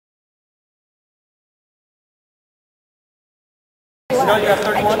No, you got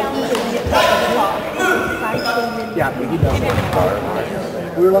 31? Yeah, but he does.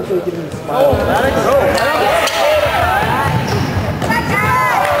 We were lucky to give him a smile. Oh, let it go.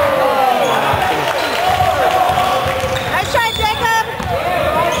 Nice try, Jacob.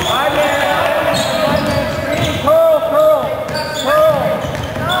 Curl.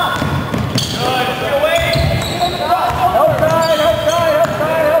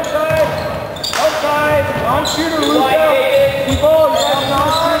 Outside. Non-shooter, Luca. Keep on.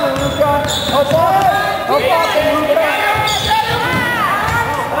 Non-shooter, Luca. Help off, Luca.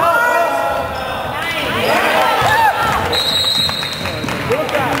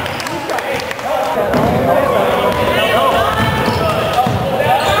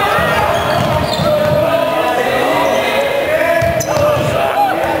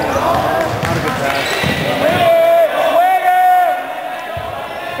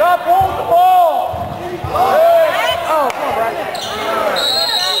 Hold the ball! Oh, come on, Brian.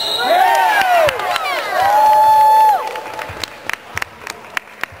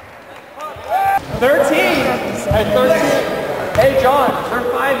 13. Hey, 13. Hey, John, turn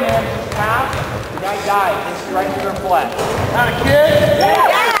 5, man. Pass. The guy died. It's right to their flat. Not a kid? Yeah!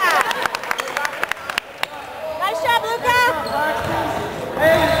 Nice job, Luca.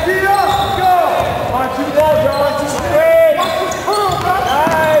 Hey, speed up. Go. On to the ball, John. Straight.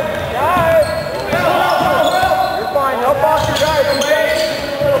 Dive. You're fine. Help off your guy, Luca.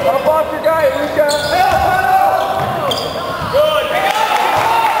 Help off your guy, Luca. Good.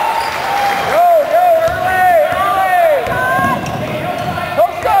 Go, early.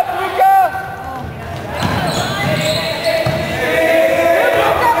 Don't stop, Luca.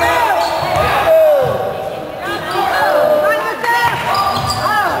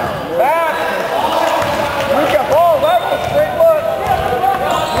 Back. Luca, ball level, straight look.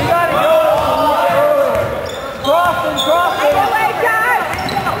 You gotta go early. Drop him.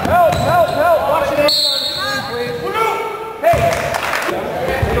 Help. Watch it in on the screen, please. Hey.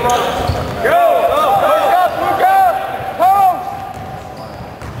 Take a run. Go. Push up, Luca. Post.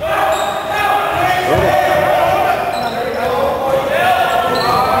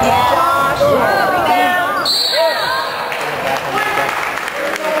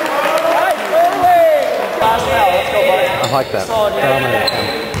 I like that.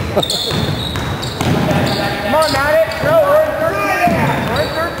 Come on, Maddie. No, we're in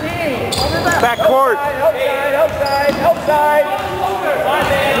 13. Back court. Outside.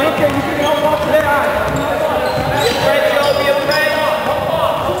 Luca, you can help off the back.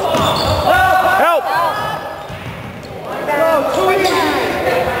 Help!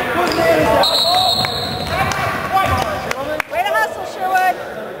 Way to hustle, Sherwood.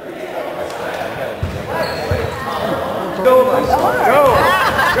 Go.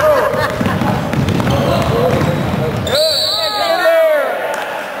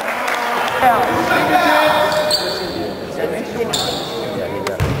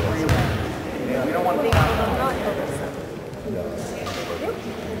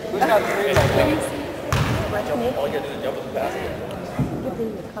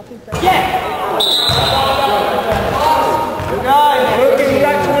 Good guy. Look, you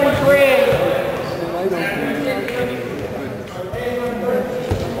got 23.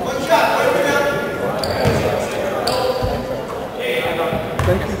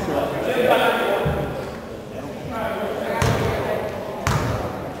 Thank you, sir.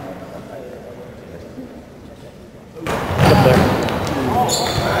 Up there.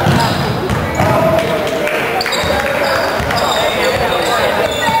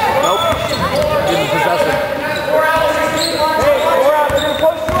 Nope. Didn't possess it. Hey, 4 out. They're going to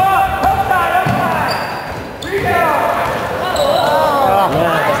post you up.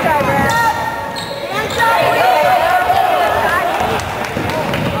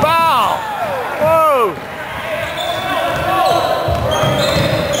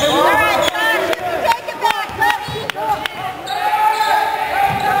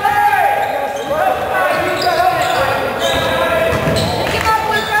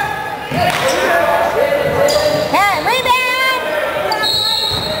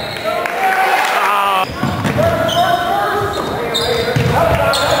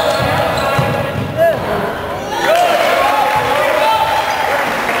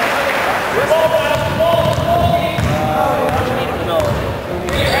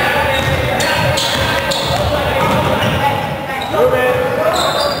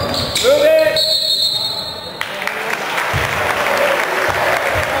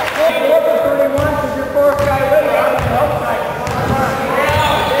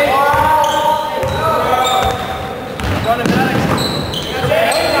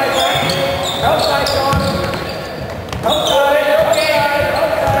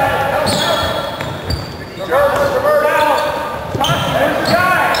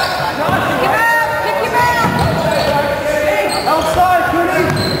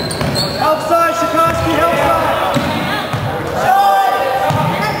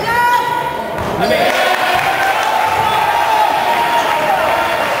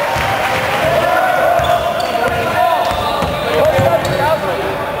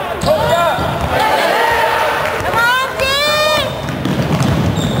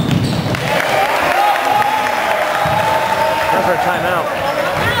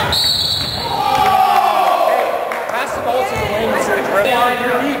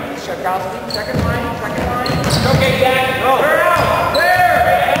 deep. Shakowski, second line. Okay, Jack. Go. Clear out. Clear.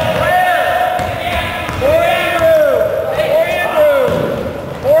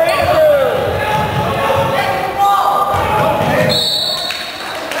 For Andrew.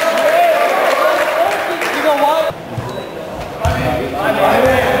 You know what?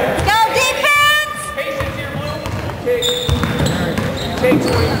 Go defense! Patience here, Blue. Take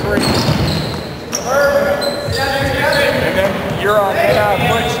 23. And then you're on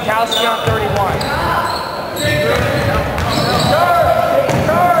Butch Kowski on 31.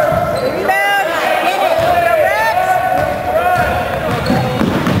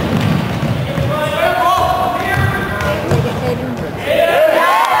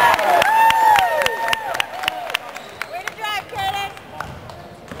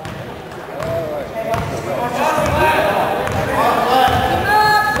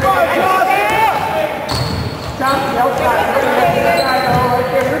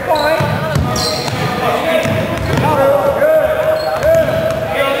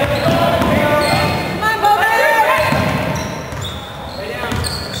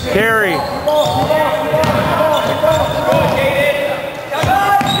 Carry.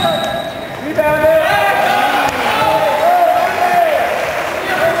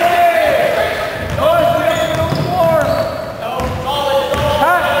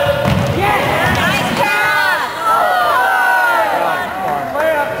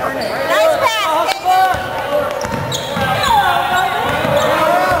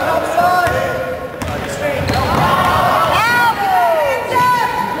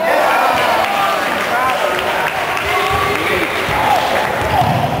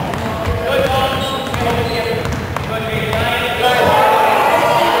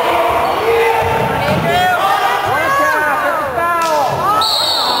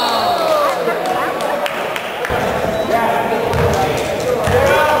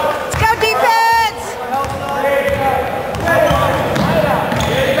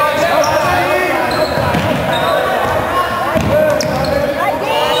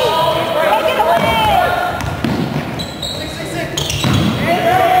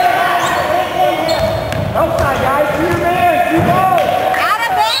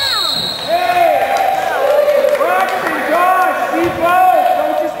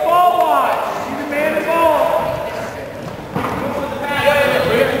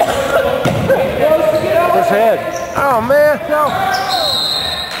 Head. Oh man, no.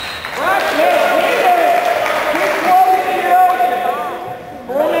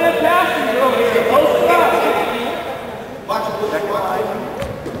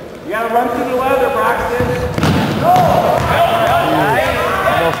 You gotta run through the leather, Braxton.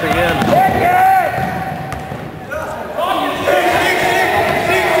 Almost again.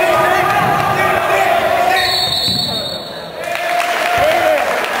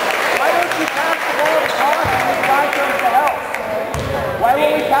 Why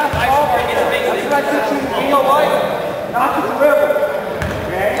won't we pass the ball? That's what I teach you in real life, not to dribble.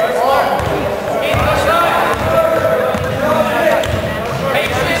 Okay? Make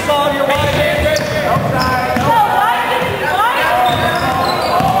sure you solve your wide hand. Outside.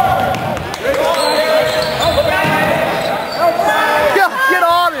 Get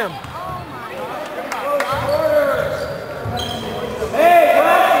on him. Hey,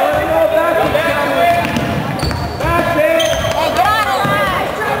 Braxton, let me know back. Back it.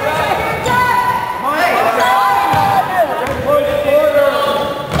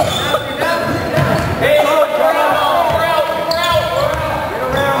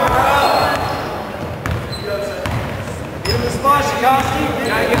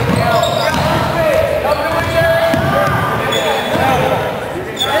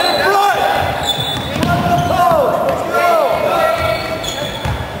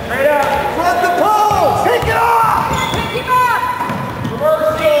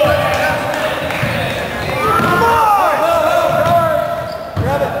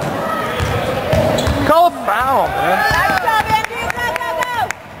 Call a foul, man.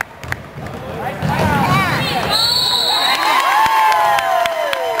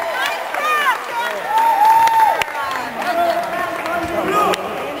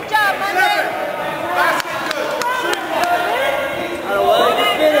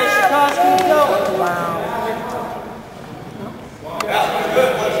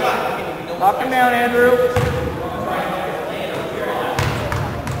 Knock him down, Andrew.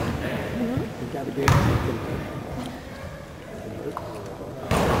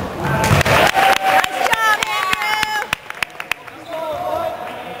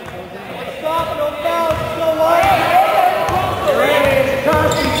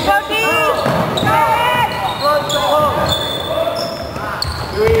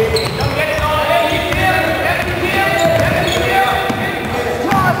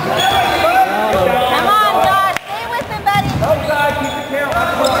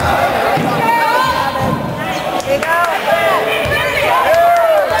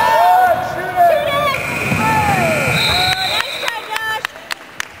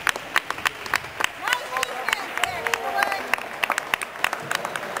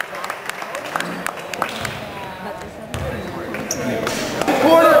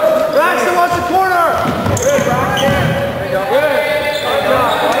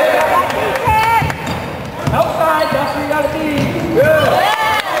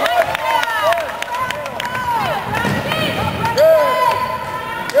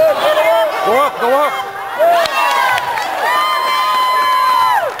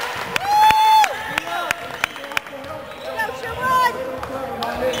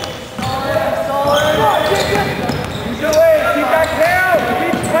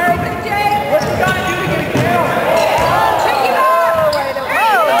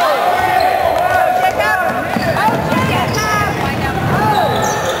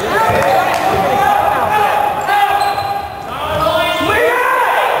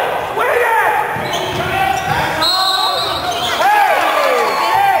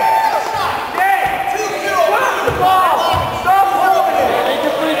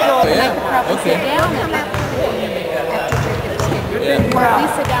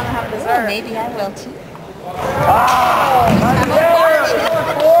 Maybe I will too.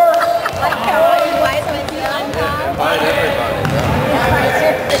 Invite everybody.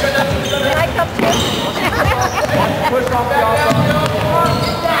 Can I come too? Push off the outside.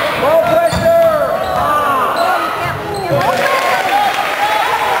 Low pressure!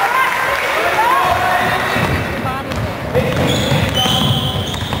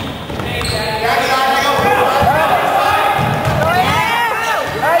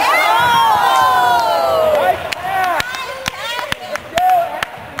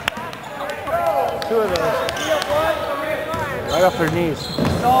 Two of those. Right off their knees.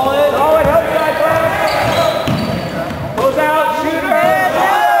 Solid, help side, close out, shooter!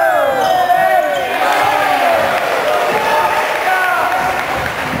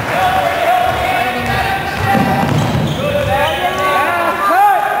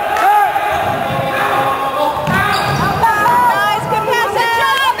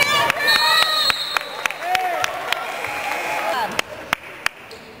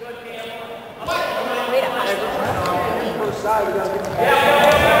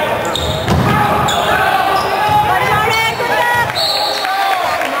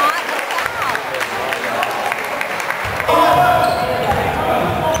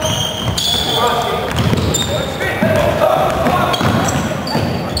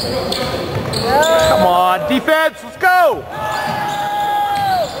 Come on, defense, let's go!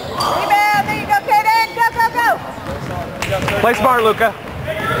 Rebound, there you go, Kevin. Go, go, go. Play smart, Luca.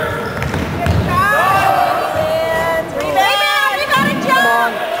 Rebound, you got it,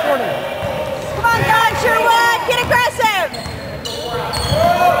 John. Come on, John Sherwood, get aggressive.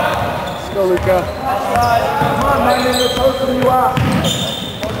 Let's go, Luca. Come on, man, they're posting you out.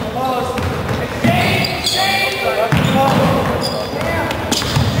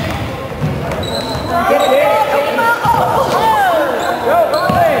 Get it in. Go,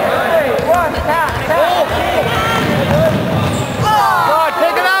 hey, one, tap. God,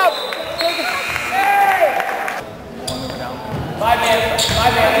 take it out!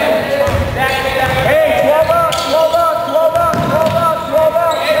 Hey, 12 up.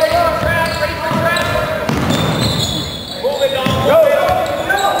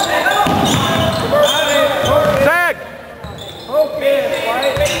 Tag! Focus,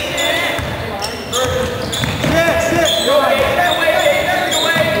 right? Sit. Go away.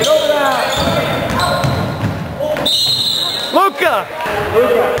 Get over that. Luca! You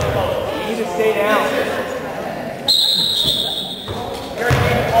need to stay down.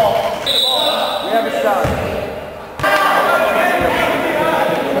 We have a shot.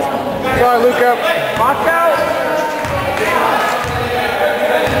 Sorry, Luca. Watch out.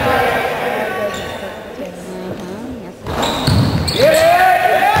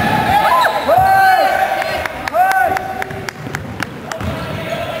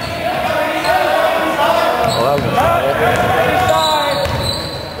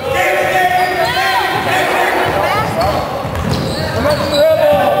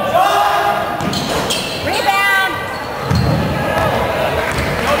 Rebound.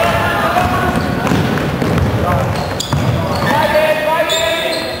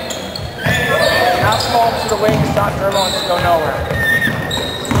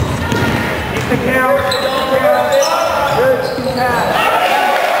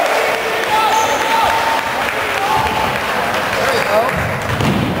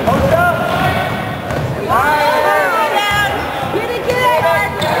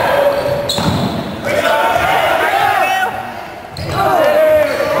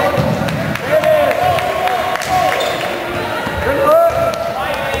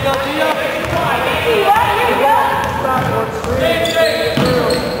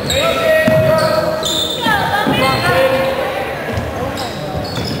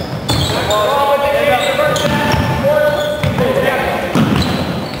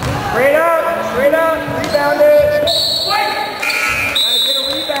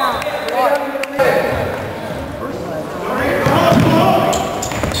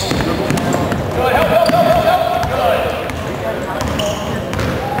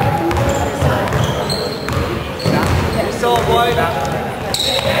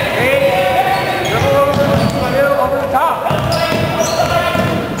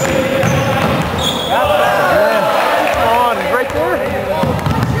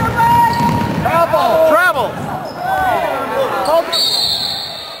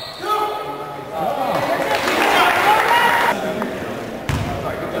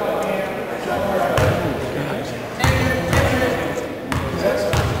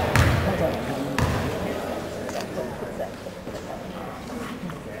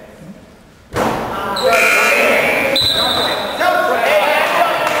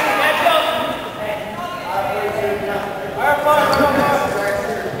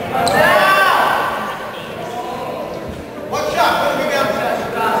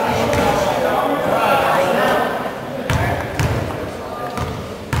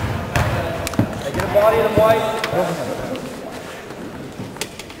 body of the white.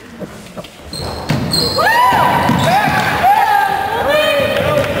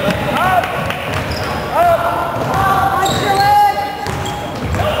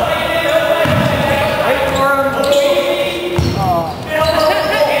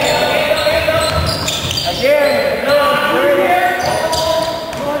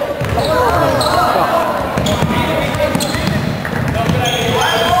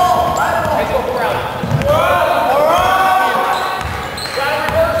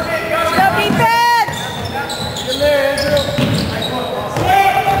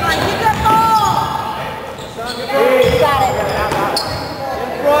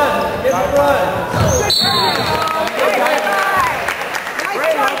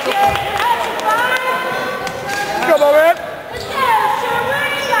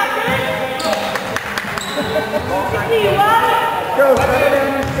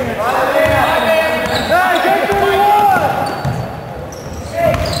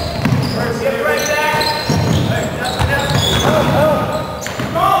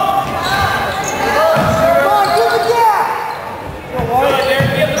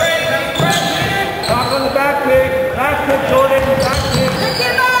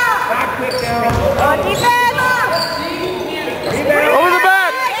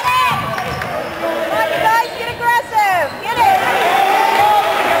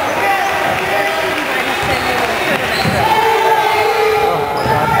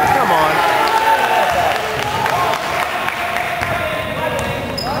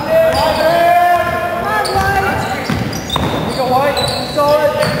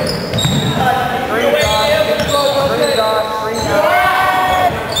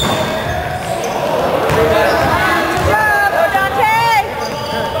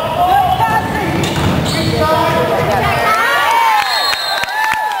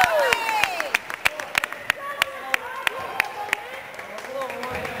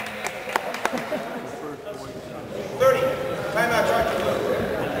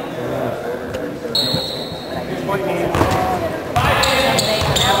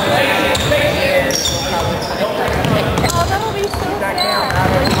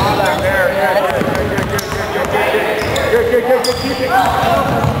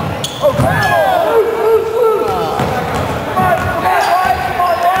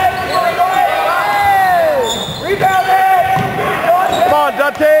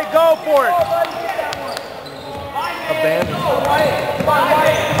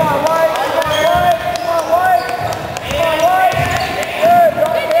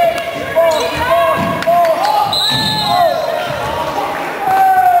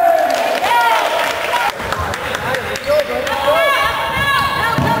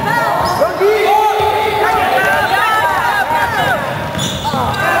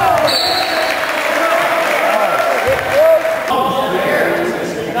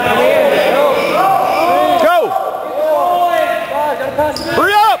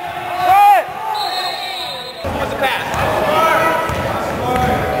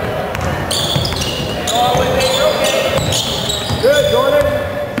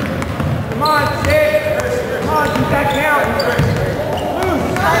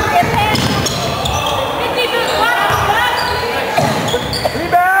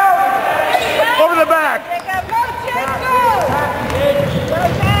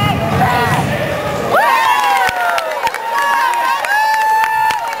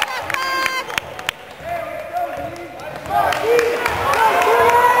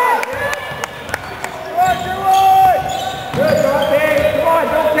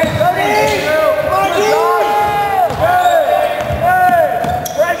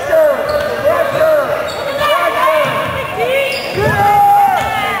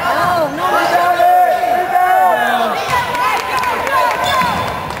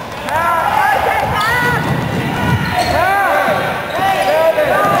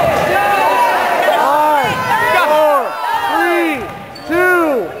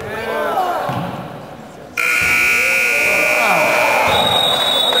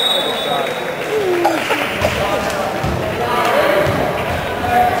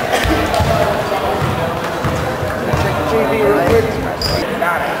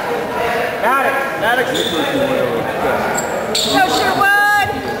 Go Sherwood!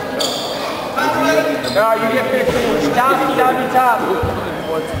 No, you get 15. Down to top.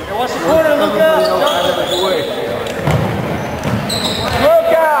 And what's the corner, Luca?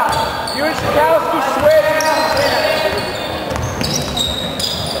 Luca! You and Shikowski switch.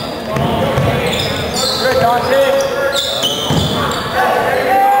 Good, Dante.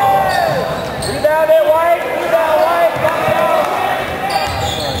 Rebound it, White. Rebound, White.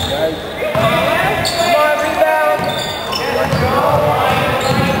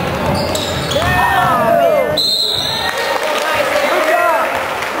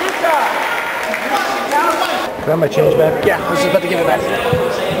 my change back? Yeah, I was just about to give it back. Check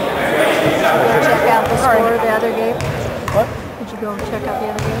out the score of the other game. What? Did you go check out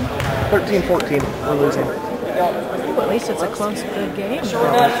the other game? 13-14. We're losing. Well, at least it's a close, good game. 13-14. See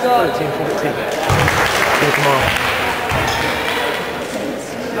you tomorrow.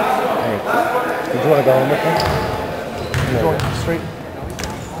 Hey, did you want to go home with me? Going straight.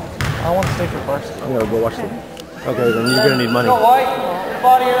 I want to stay for first. I'm going to go watch the... Okay, then you're going to need money.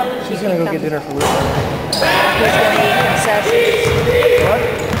 She's going to go get dinner for Luke. He's going to eat concessions. What?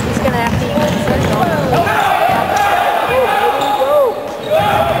 He's going to have to eat concessions.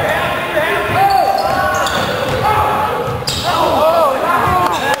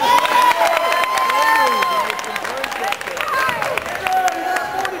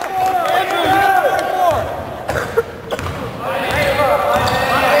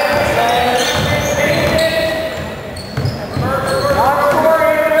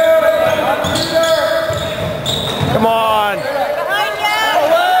 Come on. Behind you!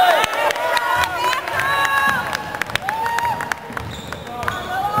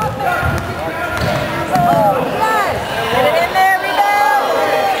 Get it in there, rebound!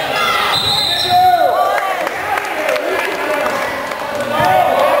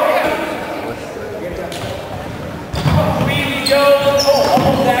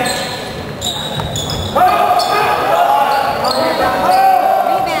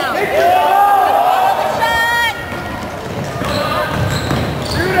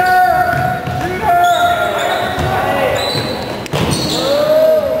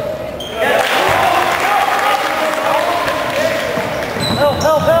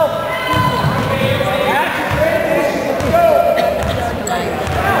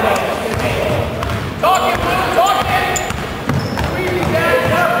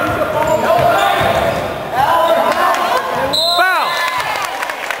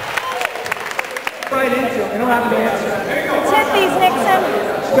 Let's hit these, Nixon.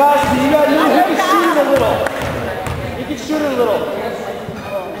 Guys, you can shoot it a little. You can shoot it a little.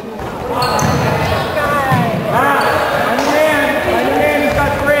 On your man, he's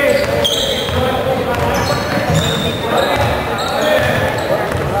got 3.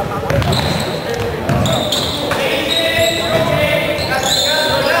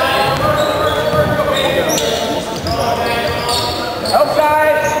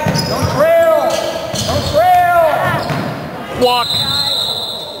 Outside, don't trail. Walk.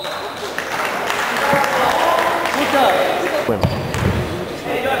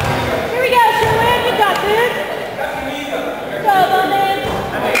 Here we go, Sherwood. You got this. Go, Bowman.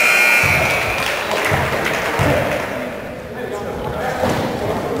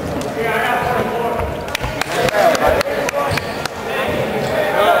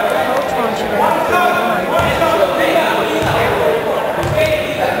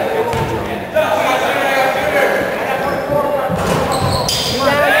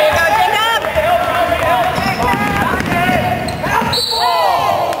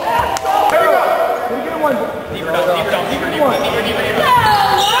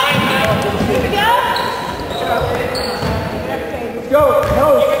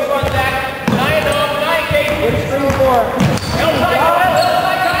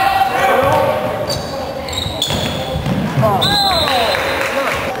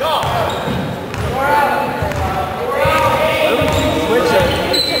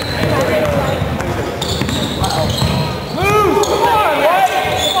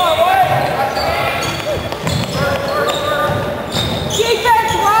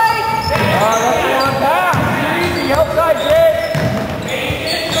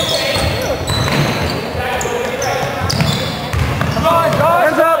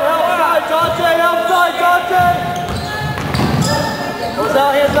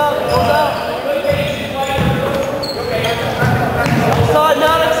 Hands up. Outside,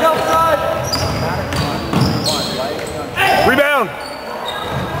 Maddox, outside. Rebound.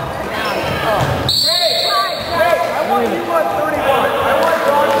 Hey, I want you on 31. I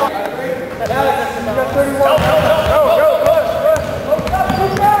want Maddox, you got 31. Go, push.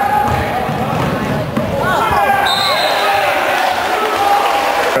 Push back.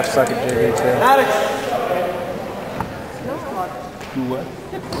 Rest second JV too. Maddox. Do what?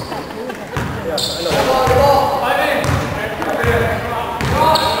 Yeah, I know. 12.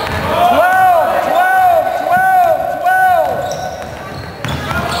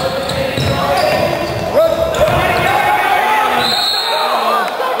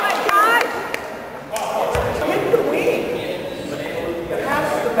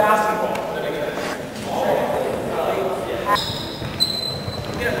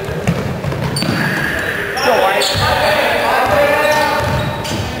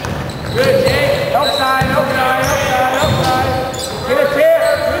 Good, Jake. Outside.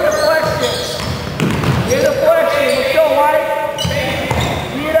 Get a flexion. Let's go, White.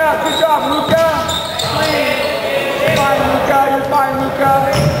 Tee it up. Good job, Luca. You're fine, Luca. You're fine, Luca.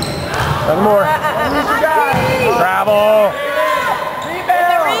 7 more. Travel.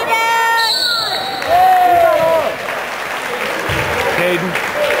 Rebound. Caden.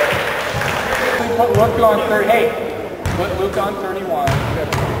 Put Luca on 30. Hey, put Luca on 31.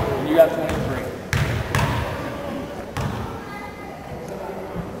 And you got 23.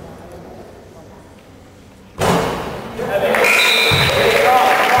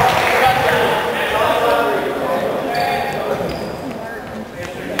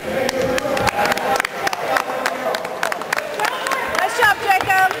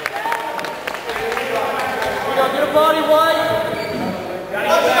 Body White.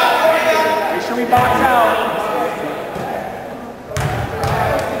 Make sure we box out.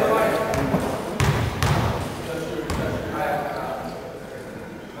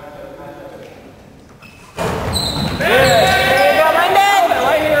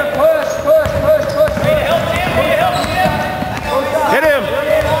 Right here, push. Hit him.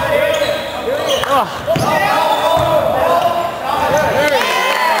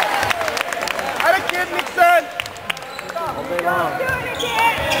 Had a kid, Nixon.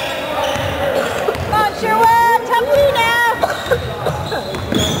 Come on, Sherwood, come to now.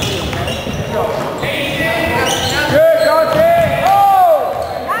 Good, Dante. Oh!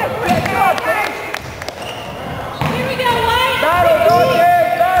 Nice, good job, guys. Here we go, White. Battle,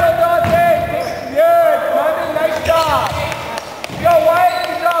 Dante. Good, London, nice job. Go, White.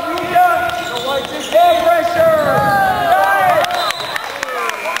 Good job, Luca. Go, White, just head pressure. Nice.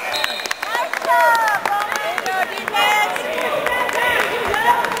 Nice job. Go, defense.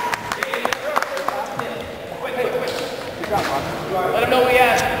 Let him know we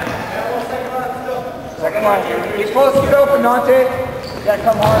asked. Second line. He's supposed to get open, Dante. You gotta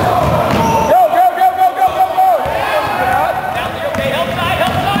come hard. Go! Get up. Okay, help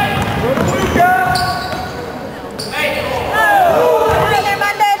side. Good, Luca.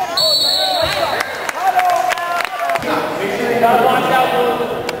 Gotta watch out.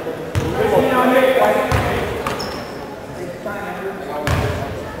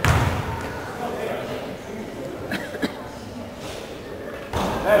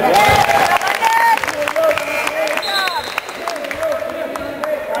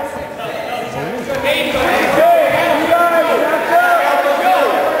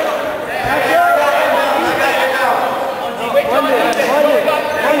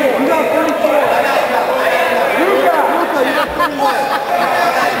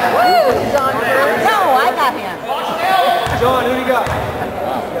 John, who do you got?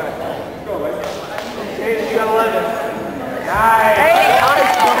 Jaden, you got 11. Nice. Hey,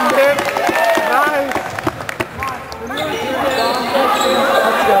 nice, Tim. Nice.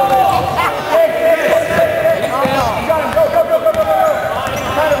 Let's go, baby. You got him. Go.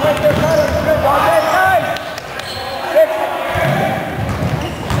 Cut him right there. Good, Dante. Nice.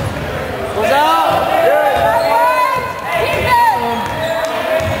 Goes out. Good.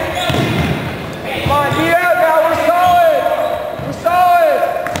 Come on, be out now. We're solid.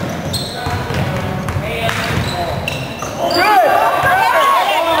 Good.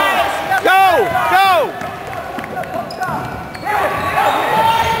 Go.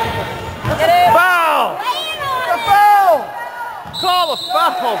 Foul. Call a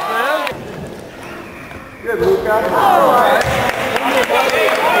foul, man. Good, Luca. All right.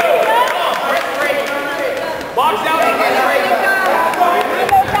 Box out.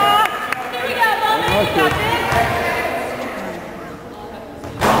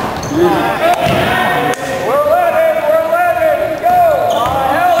 We're letting. Go.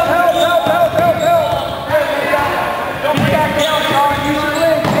 Help. Don't be back down, Sean. Use your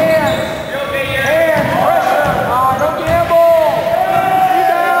legs. Hands. Pressure. Don't gamble.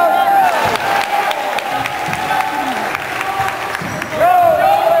 Rebound. Go.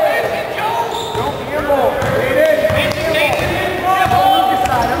 Don't gamble. Lead it. Other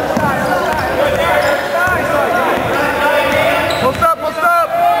side. Post up.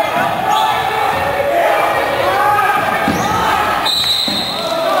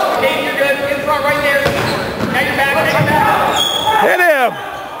 Hit him.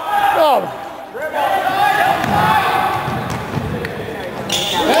 Oh.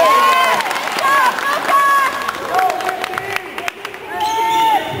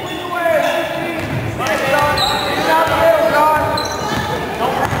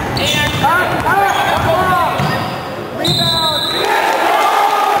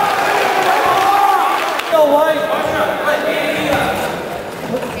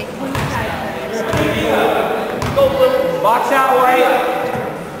 Box out, White.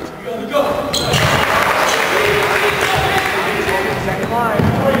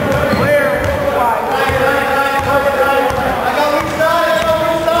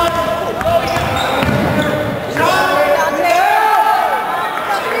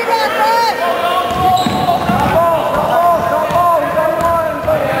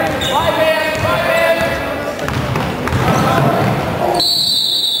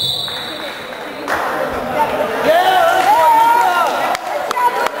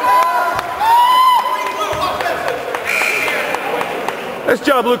 Nice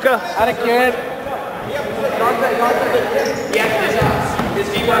job, Luca. Had a kid. His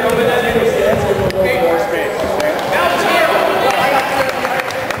feet went over that. Big more space.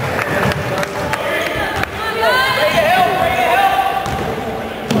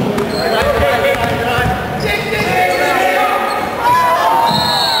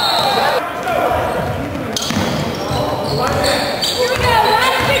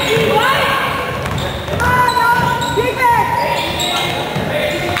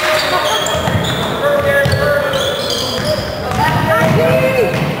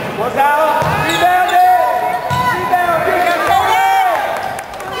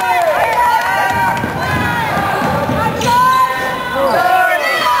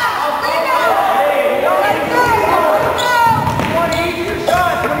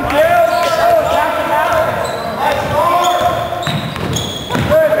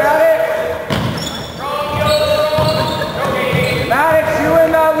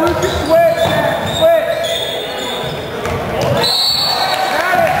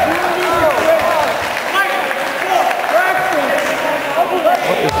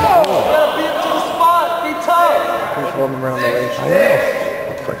 Around the way. I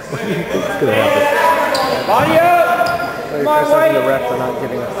know. What do you think is going to happen? Body up! Chris and the ref are not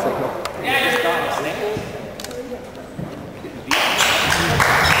giving a signal.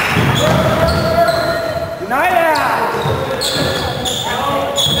 United!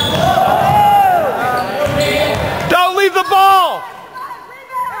 Don't leave the ball!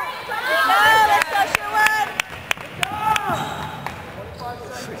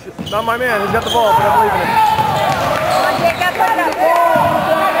 Not my man. He's got the ball, but I'm leaving it.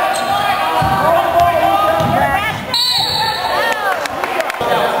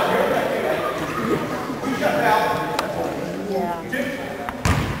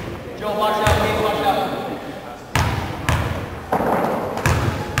 Joe, watch out, please watch out.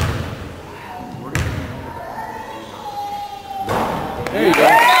 There you go.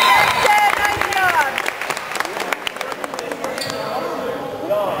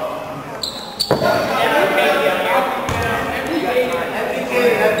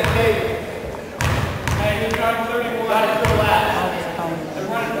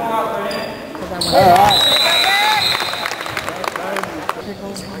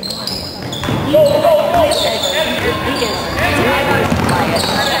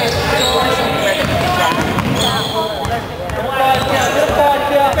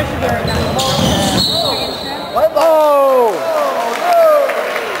 Oh!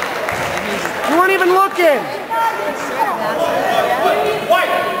 You weren't even looking!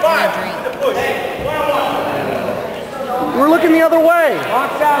 We're looking the other way!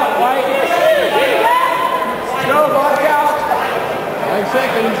 Box out, White. Joe, box out. 9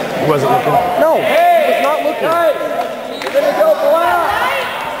 seconds. He wasn't looking. No, he was not looking. Hey, you're going to go black.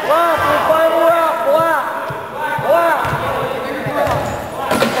 Black, we'll find her out. Black. Black.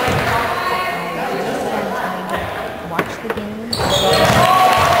 Watch the game.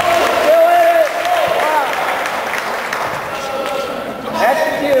 Still in it. Black.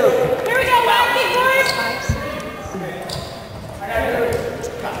 Execute. Here we go, Wacky boys.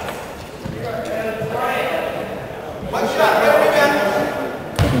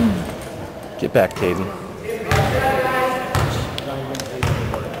 Get back, Caden.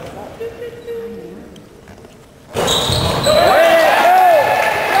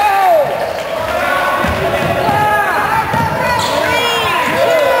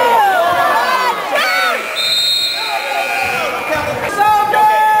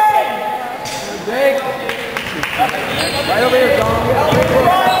 Right over here, John.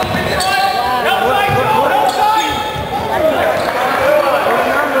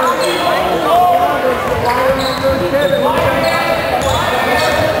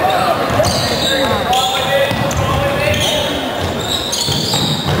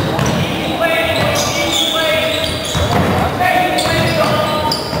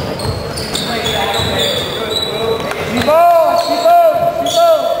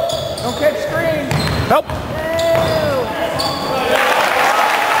 Don't catch screen. Help!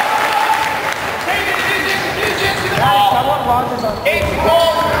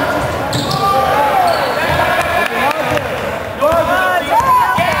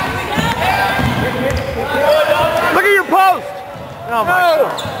 Look at your post! Oh my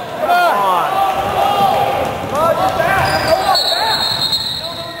God. Come on.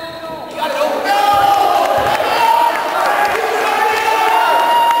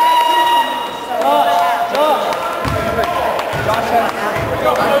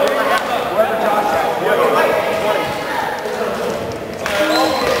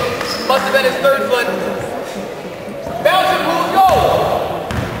 Must have been his third foot. Bounce it, Blue, go!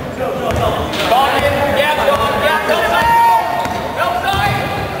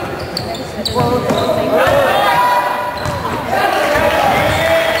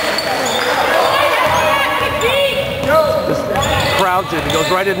 catches it. He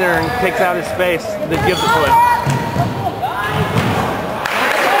goes right in there and takes out his space, then gives it to him.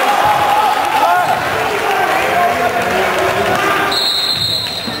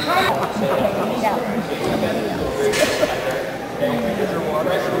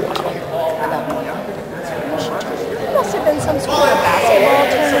 There must have been some sort of basketball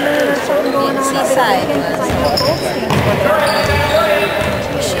tournament or something going on. Seaside.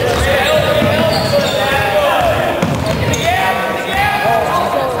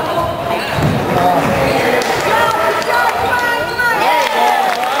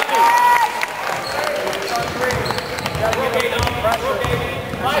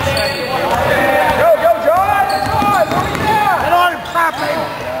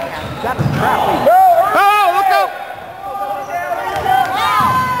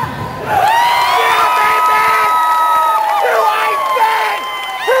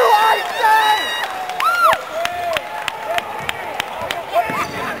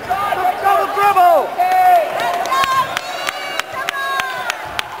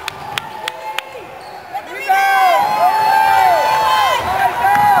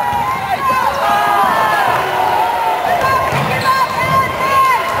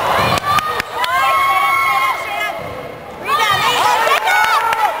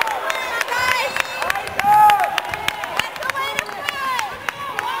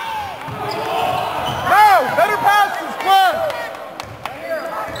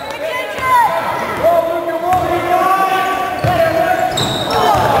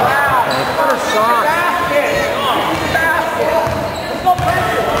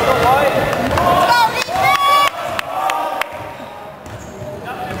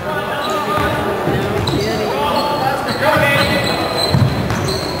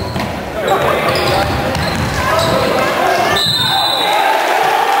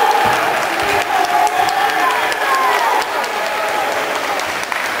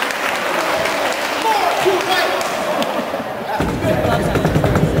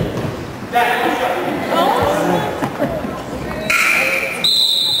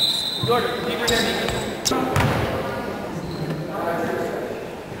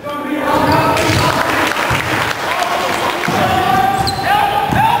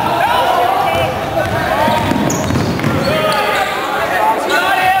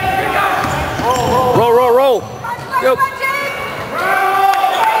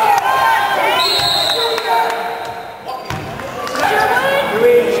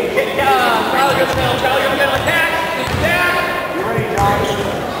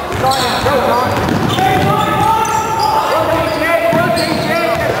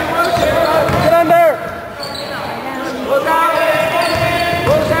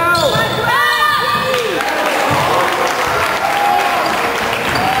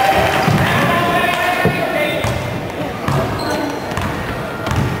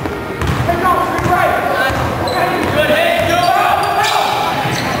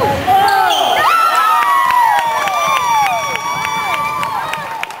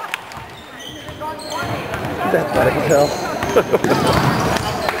 I can tell.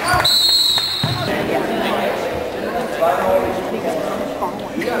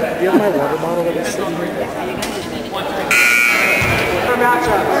 Do you have my water bottle that is sitting here?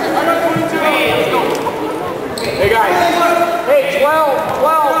 Hey guys. Hey, 12.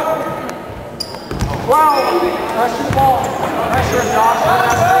 Pressure the ball. Pressure, Josh.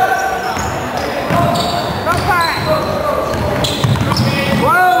 Come back.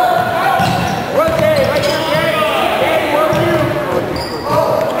 12. Rotate, right here, Jay. Jay, work you.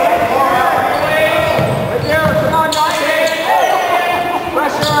 Right there, come on, Josh.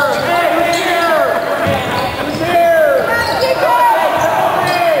 Pressure. Hey, who's here? Who's here? Keep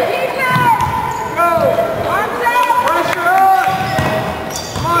it. Go. Pressure up.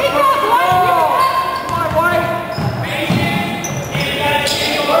 Come on, Come on, White.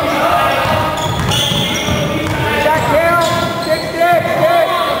 Jack down. Stick.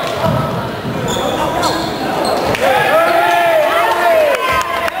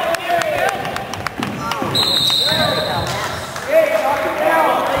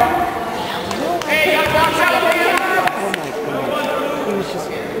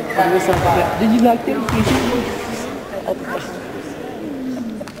 Did you like them?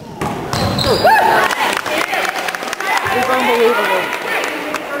 It's unbelievable.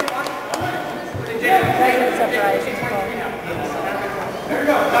 Surprise.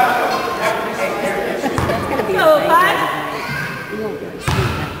 That's gonna be fun.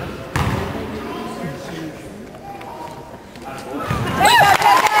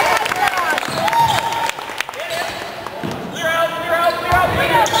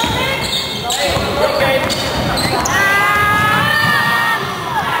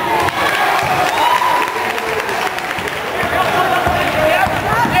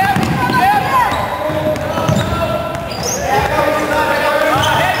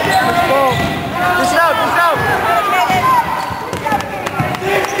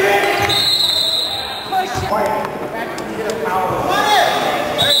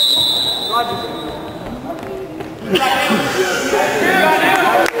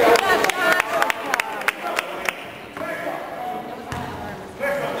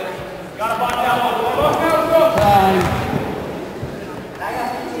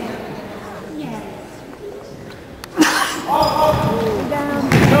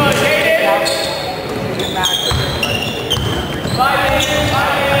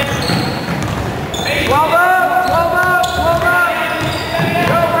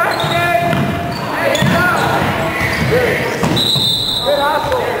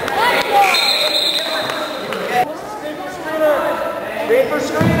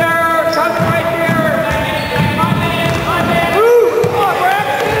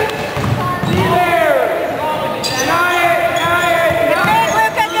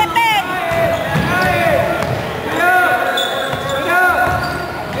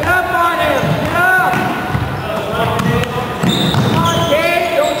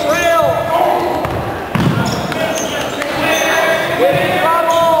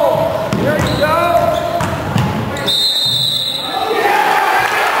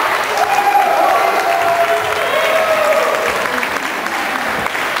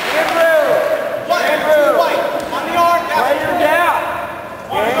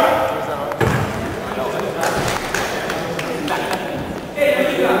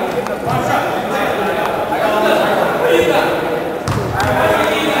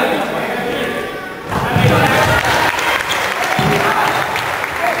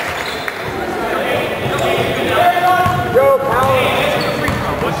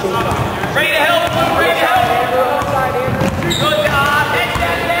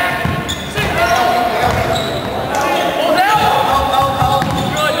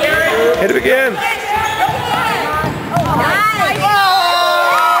 again. Nice.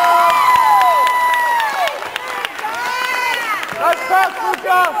 Nice pass,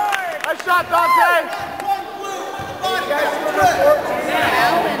 Luca. Nice shot, Dante.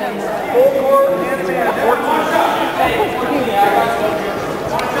 Full court and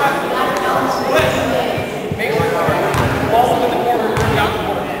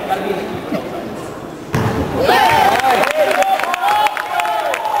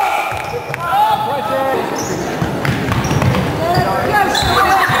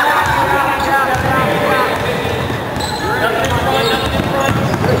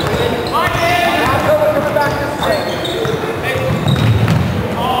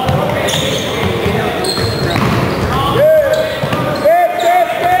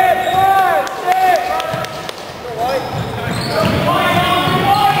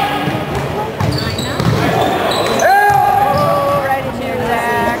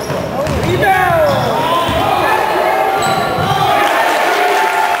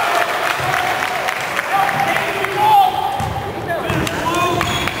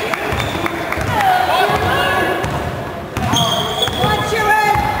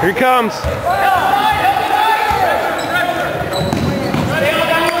 'Here he comes.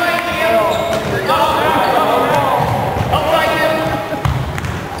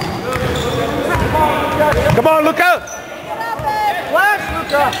 Come on, look out! Flash,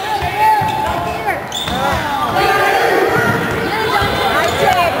 Luca. Nice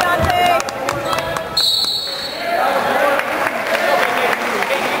save, Dante.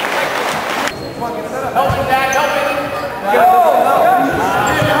 Helping, Dad, helping.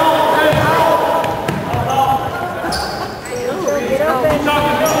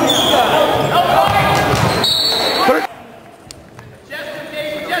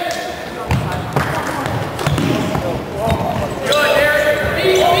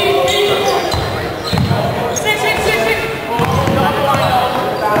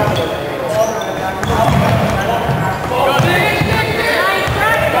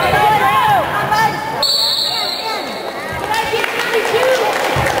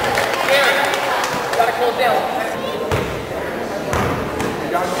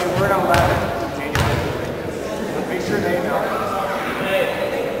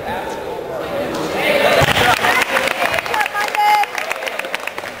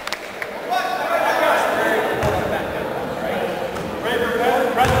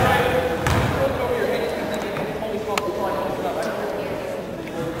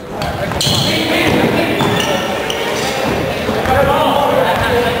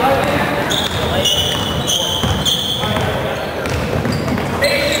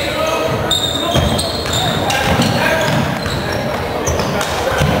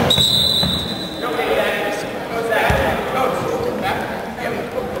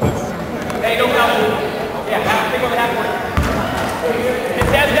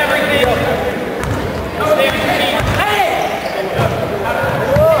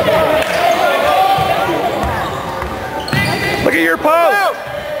 Look at your post!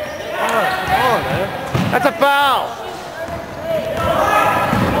 That's a foul!